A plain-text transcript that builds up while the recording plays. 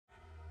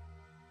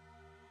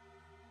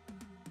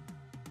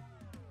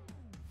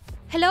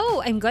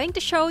Hello, I'm going to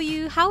show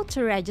you how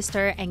to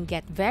register and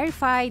get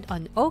verified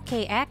on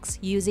OKX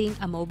using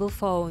a mobile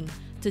phone.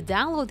 To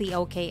download the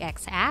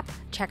OKX app,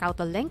 check out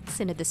the links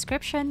in the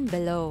description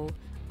below.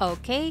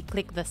 Okay,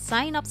 click the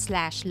sign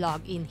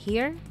up/login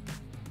here.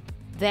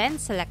 Then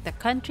select the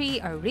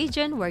country or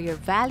region where your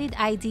valid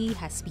ID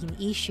has been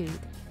issued.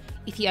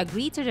 If you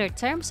agree to their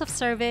terms of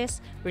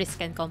service,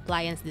 risk and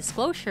compliance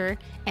disclosure,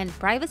 and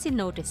privacy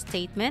notice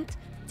statement,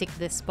 tick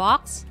this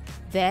box,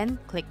 then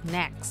click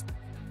Next.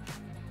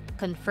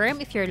 Confirm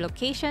if your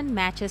location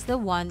matches the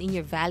one in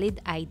your valid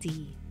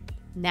ID.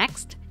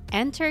 Next,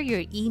 enter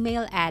your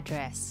email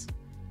address.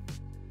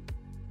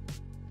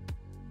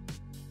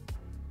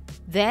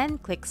 Then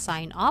click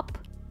Sign Up.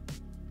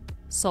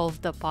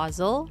 Solve the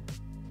puzzle.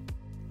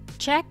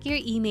 Check your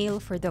email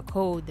for the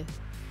code.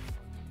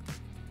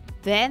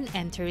 Then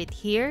enter it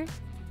here.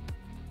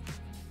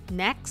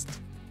 Next,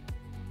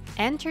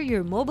 enter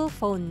your mobile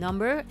phone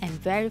number and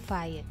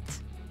verify it.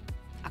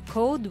 A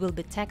code will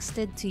be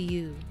texted to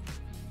you.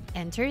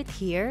 Enter it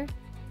here.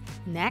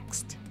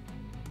 Next,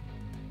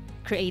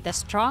 create a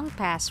strong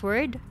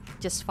password.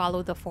 Just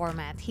follow the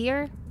format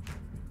here.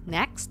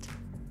 Next.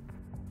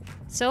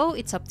 So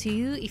it's up to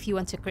you if you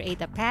want to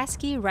create a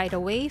passkey right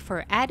away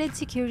for added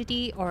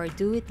security or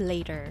do it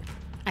later.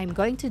 I'm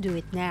going to do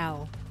it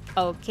now.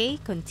 Okay,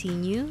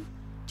 continue.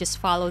 Just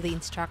follow the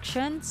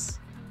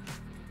instructions.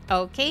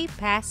 Okay,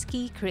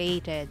 passkey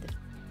created.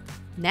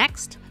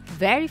 Next,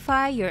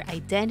 verify your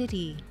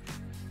identity.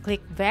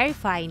 Click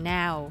Verify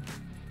Now.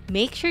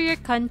 Make sure your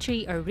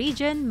country or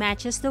region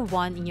matches the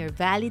one in your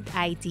valid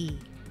ID.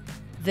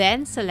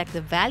 Then select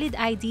the valid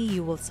ID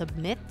you will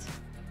submit.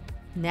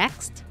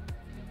 Next,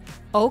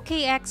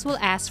 OKX will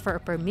ask for a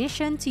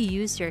permission to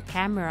use your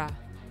camera,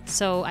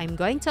 so I'm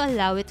going to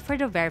allow it for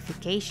the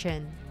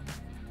verification.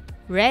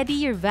 Ready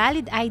your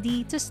valid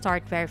ID to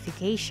start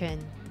verification.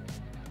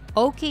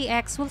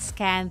 OKX will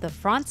scan the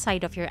front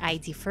side of your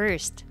ID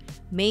first.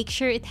 Make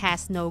sure it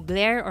has no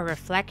glare or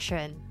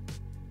reflection.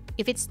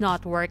 If it's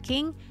not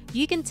working,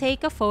 you can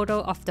take a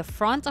photo of the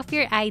front of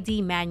your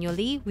ID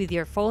manually with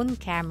your phone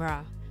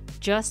camera.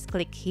 Just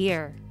click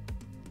here.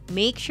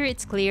 Make sure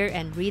it's clear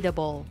and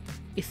readable.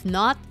 If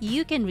not,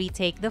 you can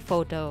retake the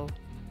photo.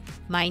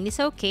 Mine is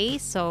okay,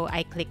 so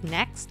I click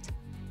Next.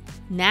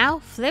 Now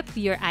flip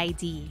your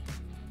ID.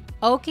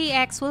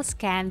 OKX will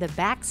scan the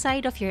back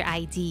side of your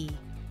ID.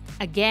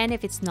 Again,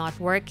 if it's not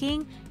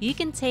working, you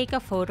can take a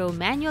photo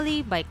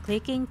manually by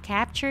clicking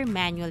Capture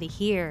Manually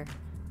here.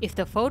 If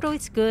the photo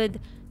is good,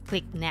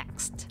 click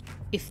Next.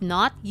 If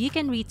not, you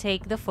can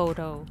retake the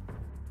photo.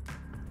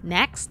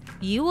 Next,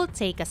 you will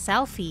take a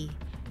selfie.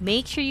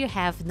 Make sure you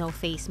have no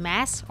face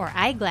mask or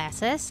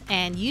eyeglasses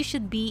and you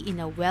should be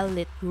in a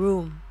well-lit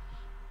room.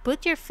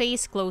 Put your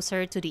face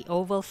closer to the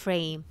oval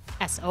frame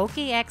as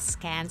OKX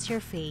scans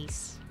your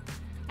face.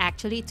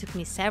 Actually, it took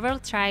me several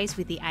tries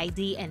with the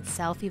ID and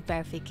selfie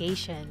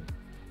verification.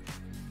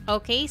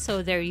 Okay,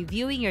 so they're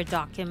reviewing your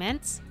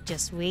documents.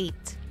 Just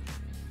wait.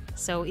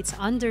 So it's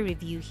under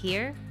review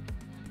here.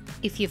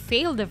 If you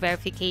fail the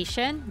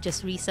verification,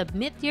 just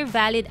resubmit your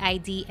valid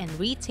ID and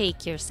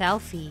retake your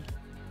selfie.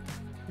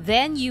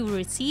 Then you will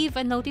receive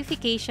a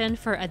notification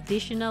for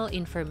additional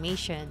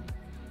information.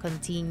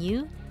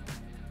 Continue.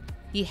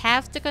 You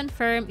have to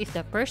confirm if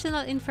the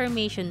personal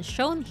information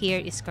shown here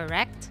is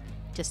correct.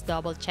 Just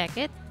double check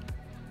it.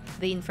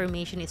 The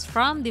information is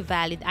from the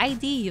valid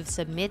ID you've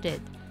submitted.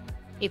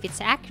 If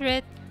it's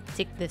accurate,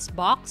 tick this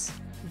box,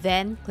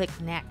 then click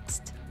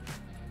Next.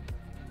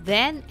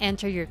 Then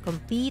enter your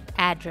complete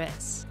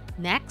address.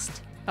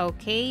 Next.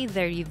 Okay,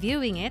 they're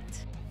reviewing it.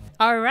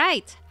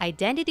 Alright,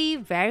 identity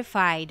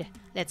verified.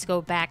 Let's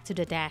go back to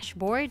the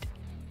dashboard.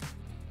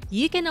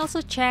 You can also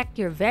check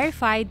your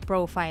verified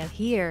profile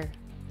here.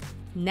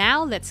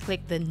 Now let's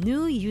click the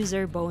new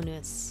user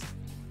bonus.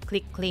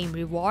 Click Claim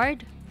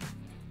Reward.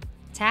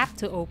 Tap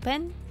to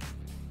open.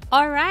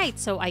 Alright,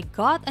 so I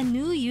got a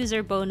new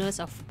user bonus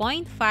of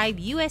 0.5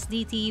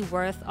 USDT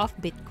worth of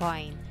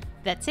Bitcoin.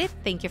 That's it.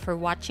 Thank you for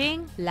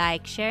watching.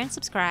 Like, share, and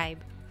subscribe.